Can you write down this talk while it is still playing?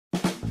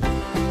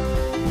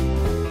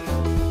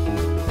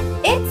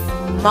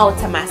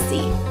Mouta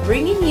Massi,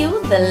 bringing you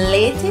the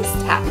latest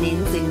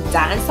happenings in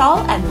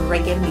dancehall and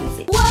reggae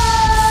music.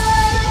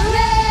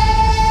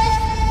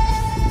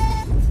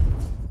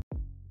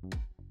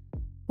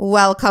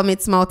 Welcome,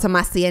 it's Mouta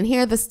Massi, and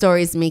here are the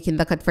stories making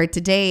the cut for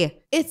today.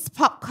 It's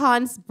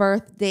Popcaan's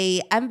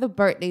birthday, and the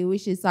birthday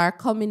wishes are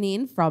coming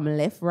in from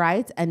left,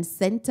 right, and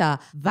center.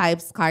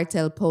 Vybz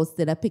Kartel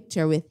posted a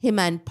picture with him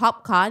and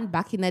Popcaan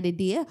back in the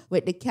day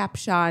with the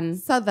caption,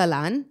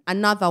 Sutherland,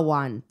 another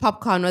one.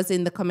 Popcaan was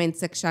in the comment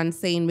section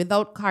saying,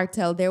 without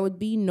Kartel, there would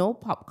be no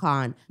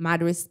Popcaan.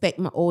 Mad respect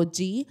my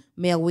OG,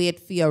 may I wait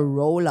for your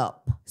roll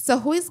up. So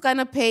who is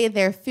gonna pay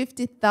their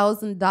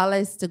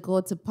 $50,000 to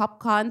go to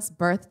Popcaan's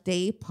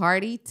birthday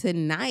party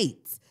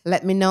tonight?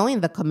 Let me know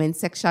in the comment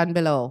section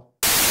below.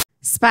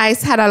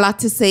 Spice had a lot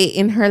to say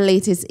in her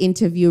latest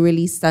interview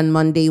released on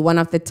Monday. One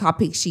of the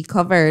topics she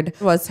covered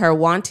was her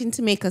wanting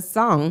to make a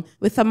song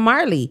with a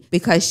Marley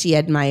because she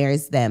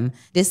admires them.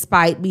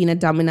 Despite being a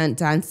dominant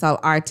dancehall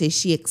artist,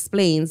 she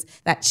explains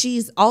that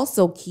she's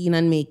also keen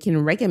on making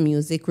reggae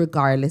music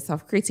regardless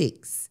of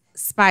critics.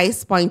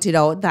 Spice pointed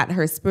out that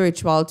her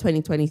spiritual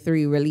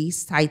 2023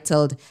 release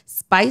titled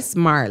Spice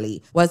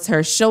Marley was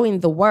her showing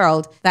the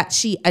world that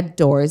she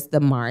adores the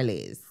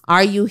Marleys.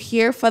 Are you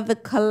here for the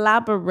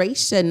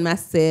collaboration,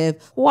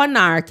 Massive? One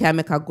hour can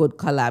make a good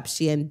collab.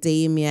 She and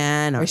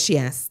Damien, or she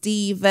and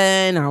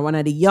Steven, or one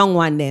of the young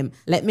one them.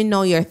 Let me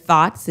know your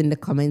thoughts in the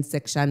comment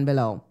section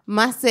below.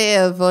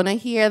 Massive, wanna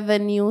hear the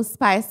new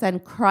Spice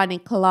and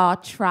Chronic Law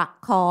track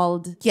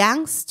called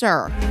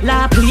Gangster?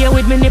 La play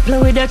with me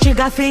nipple with a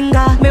trigger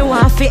finger. Me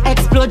want fi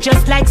explode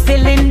just like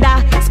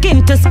cylinder.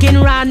 Skin to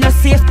skin round, no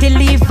safety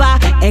lever.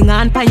 Hang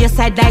on by your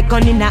side like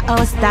gun in a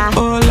holster.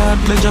 Oh Lord,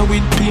 pleasure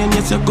with pain,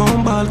 yes you're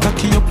gone ball.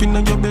 Cocky up in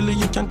your belly,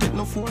 you can't take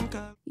no phone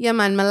call. Yeah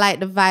man, me like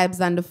the vibes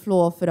on the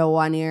floor for the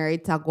 1 year.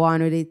 It's a go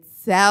on with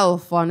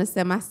itself,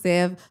 honestly,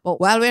 Massive. But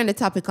while we're on the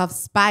topic of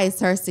Spice,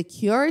 her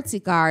security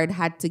guard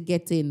had to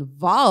get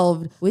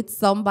involved with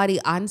somebody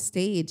on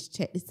stage.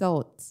 Check this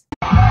out.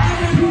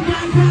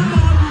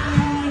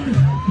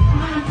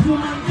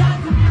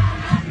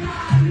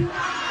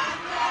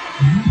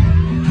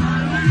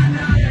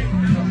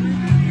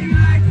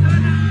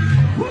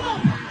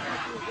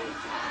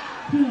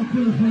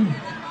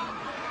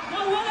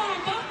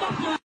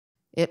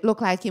 It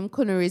looked like him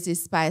couldn't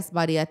resist Spice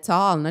body at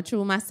all. Not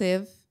true,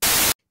 Massive?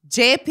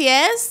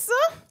 JPS,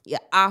 you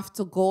have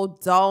to go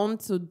down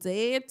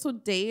today.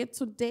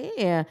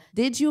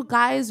 Did you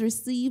guys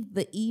receive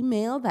the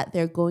email that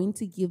they're going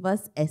to give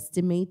us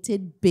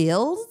estimated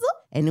bills?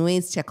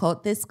 Anyways, check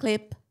out this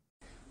clip.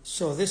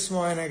 So this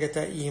morning I get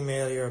an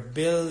email, your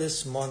bill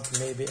this month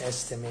may be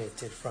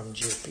estimated from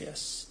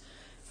JPS.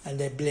 And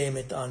they blame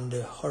it on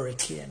the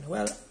hurricane.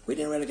 Well, we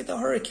didn't really get a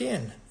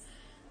hurricane.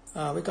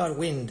 We got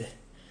wind.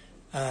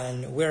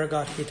 And where it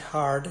got hit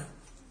hard,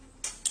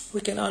 we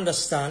can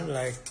understand,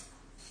 like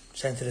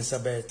St.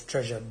 Elizabeth,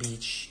 Treasure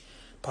Beach,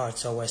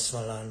 parts of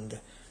Westmoreland.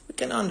 We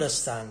can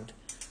understand.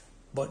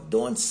 But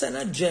don't send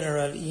a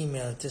general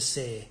email to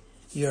say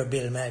your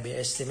bill might be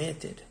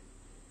estimated.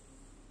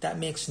 That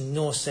makes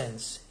no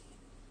sense.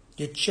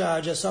 You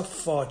charge us a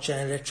fortune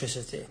in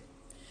electricity.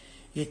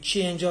 You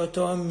change out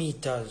our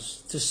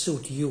meters to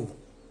suit you.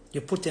 You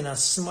put in a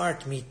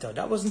smart meter.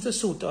 That wasn't to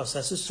suit us,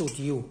 that's to suit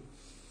you.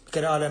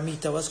 Because all the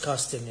meter was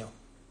costing you.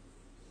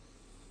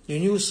 You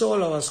knew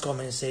solar was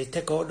coming, say,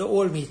 take out the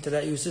old meter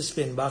that used to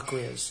spin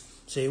backwards,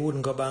 so you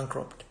wouldn't go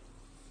bankrupt.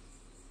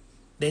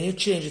 Then you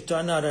change it to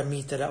another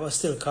meter that was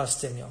still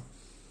costing you.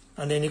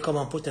 And then you come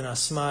and put in a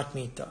smart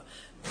meter.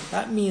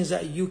 That means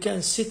that you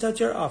can sit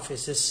at your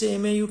office the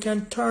same way you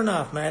can turn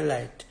off my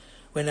light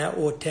when I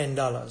owe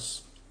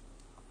 $10.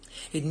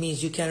 It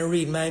means you can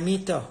read my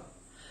meter.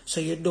 So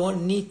you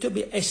don't need to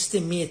be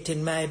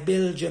estimating my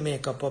bill,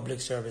 Jamaica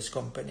Public Service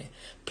Company.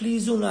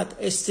 Please do not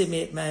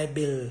estimate my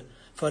bill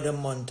for the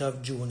month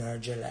of June or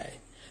July.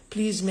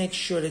 Please make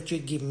sure that you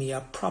give me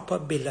a proper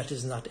bill that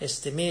is not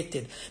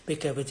estimated.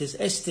 Because if it is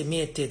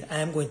estimated, I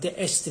am going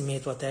to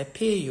estimate what I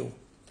pay you.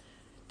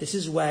 This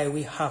is why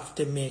we have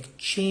to make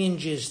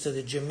changes to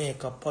the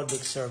Jamaica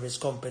Public Service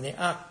Company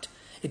Act.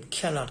 It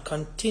cannot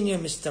continue,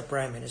 Mr.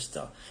 Prime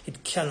Minister.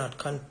 It cannot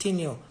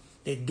continue.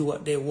 They do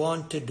what they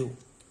want to do.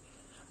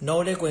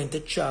 Now they're going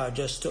to charge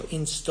us to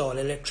install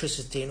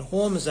electricity in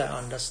homes, I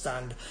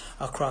understand,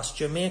 across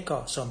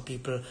Jamaica. Some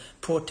people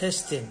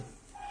protesting.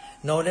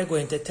 Now they're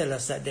going to tell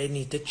us that they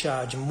need to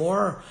charge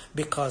more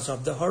because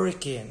of the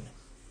hurricane.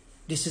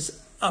 This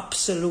is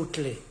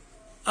absolutely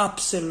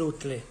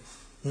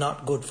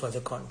not good for the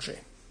country.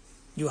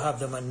 You have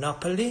the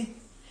monopoly.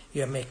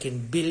 You're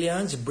making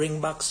billions. Bring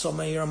back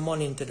some of your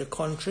money into the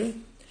country.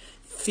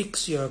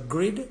 Fix your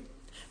grid.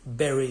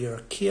 Bury your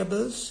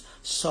cables,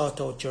 sort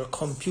out your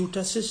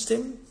computer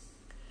system.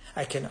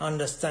 I can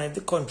understand if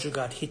the country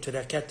got hit with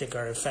a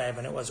category 5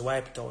 and it was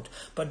wiped out,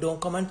 but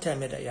don't come and tell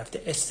me that you have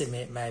to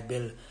estimate my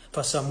bill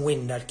for some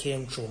wind that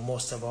came through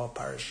most of our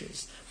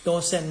parishes.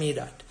 Don't send me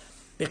that,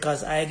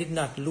 because I did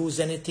not lose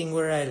anything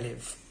where I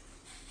live.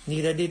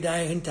 Neither did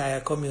the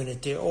entire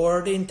community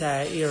or the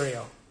entire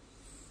area.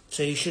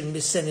 So you shouldn't be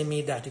sending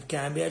me that. It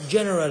can be a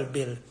general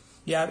bill.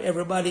 You have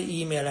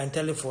everybody email and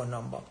telephone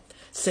number.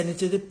 Send it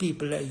to the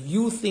people that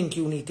you think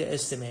you need to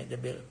estimate the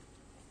bill.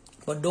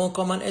 But don't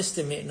come and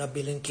estimate no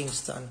bill in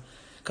Kingston,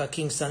 because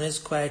Kingston is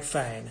quite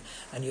fine.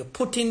 And you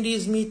put in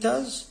these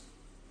meters,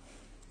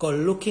 go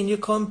look in your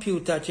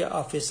computer at your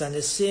office, and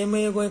the same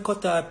way you're going to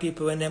cut out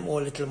people when them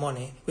owe little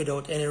money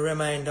without any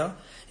reminder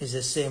is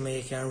the same way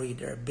you can read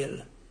their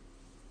bill.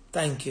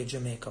 Thank you,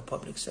 Jamaica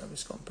Public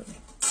Service Company.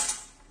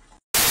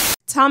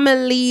 Tommy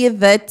Lee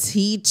the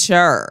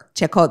teacher.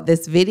 Check out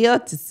this video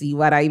to see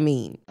what I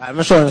mean.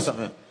 I'm showing you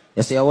something.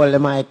 You see, I hold the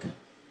mic.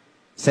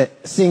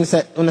 Sing,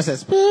 when I say,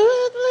 Spirit,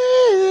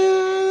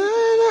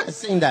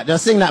 sing that.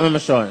 Just sing that when I'm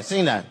showing.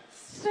 Sing that.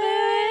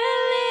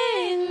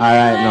 All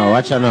right, now,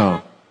 watch out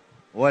now.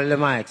 Hold the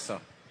mic,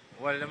 so.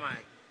 Hold the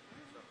mic.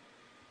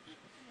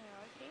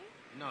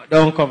 No,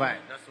 don't cover it.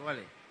 Just hold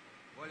it.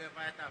 Hold it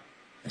right up.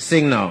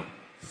 Sing now.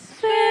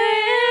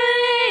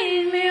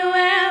 Lead me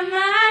where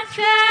my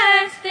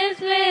trust is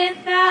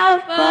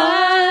without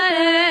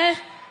borders.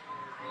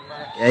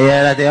 You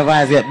hear that? Your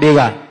voice get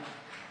bigger.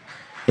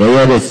 You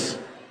hear this?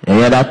 You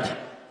hear that?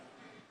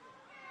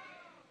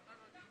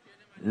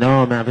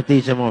 No, man, I have to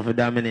teach him how to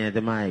dominate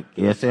the mic.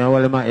 You see how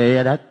the mic? You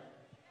hear that?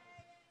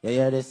 You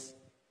hear this?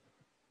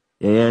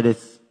 You hear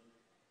this?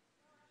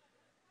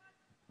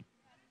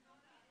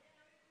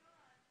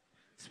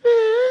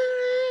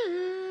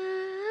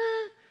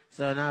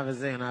 So now I'm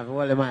saying, I have to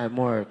hold the mic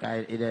more.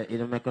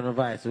 It make on the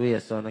voice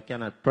weird, so I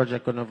cannot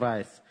project on the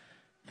voice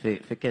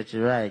to catch the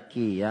right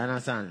key. You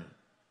understand?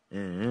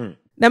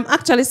 Them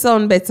actually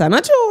sound better,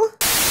 not true?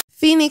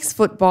 Phoenix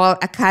Football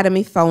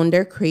Academy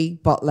founder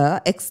Craig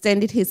Butler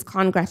extended his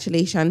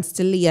congratulations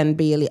to Leon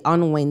Bailey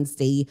on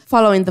Wednesday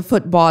following the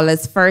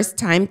footballer's first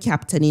time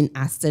captaining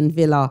Aston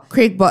Villa.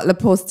 Craig Butler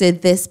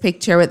posted this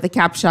picture with the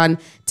caption,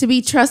 "To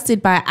be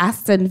trusted by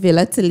Aston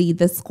Villa to lead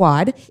the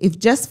squad, if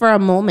just for a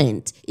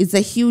moment, is a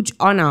huge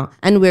honor,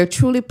 and we're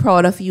truly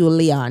proud of you,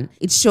 Leon.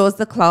 It shows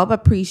the club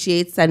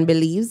appreciates and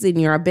believes in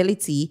your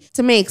ability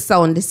to make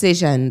sound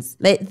decisions.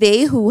 Let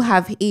they who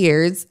have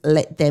ears,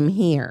 let them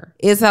hear."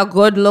 It's a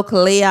good look,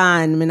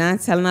 Leon. Me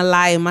not telling a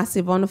lie.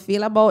 Massive on the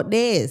feel about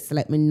this.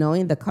 Let me know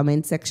in the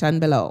comment section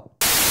below.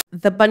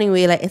 The Bunny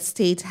Wailer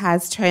estate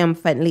has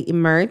triumphantly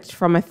emerged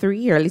from a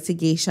 3-year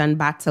litigation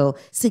battle,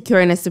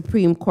 securing a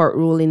Supreme Court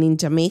ruling in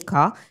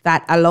Jamaica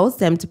that allows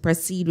them to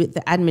proceed with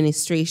the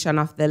administration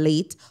of the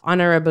late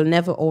Honorable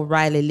Neville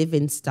O'Reilly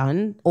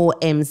Livingston,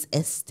 OM's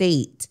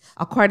estate.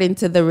 According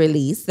to the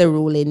release, the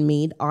ruling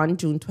made on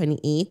June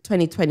 28,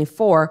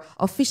 2024,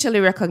 officially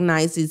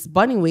recognizes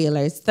Bunny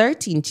Wailer's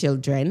 13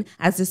 children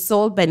as the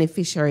sole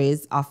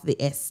beneficiaries of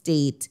the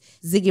estate.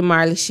 Ziggy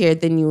Marley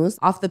shared the news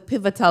of the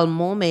pivotal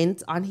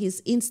moment on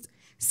his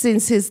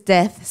Since his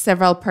death,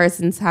 several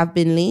persons have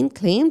been laying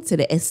claim to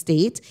the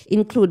estate,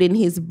 including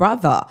his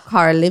brother,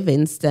 Carl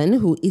Livingston,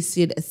 who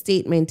issued a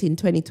statement in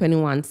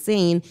 2021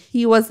 saying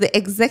he was the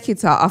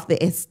executor of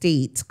the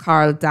estate.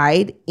 Carl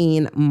died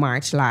in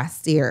March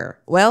last year.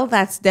 Well,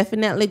 that's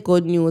definitely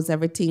good news.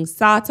 Everything's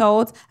sorted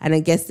out, and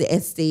I guess the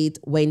estate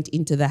went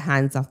into the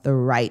hands of the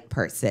right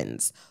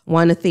persons.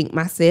 Want to think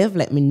Massive?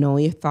 Let me know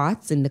your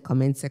thoughts in the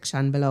comment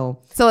section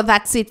below. So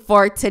that's it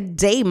for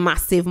today,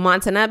 Massive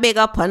Montana. Big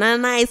up on a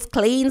nice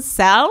clean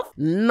self,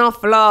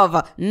 enough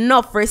love,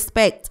 enough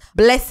respect,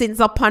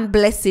 blessings upon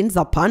blessings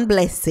upon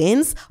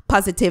blessings,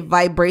 positive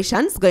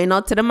vibrations going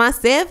out to the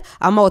Massive.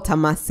 I'm Mouta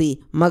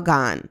Massi,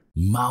 Magan.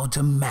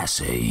 Mouta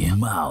Massi,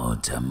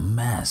 Mouta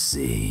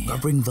Massi,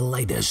 covering the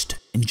latest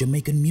in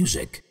Jamaican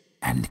music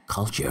and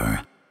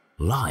culture.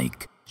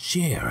 Like,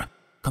 share,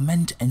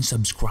 comment and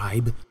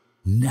subscribe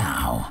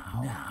now.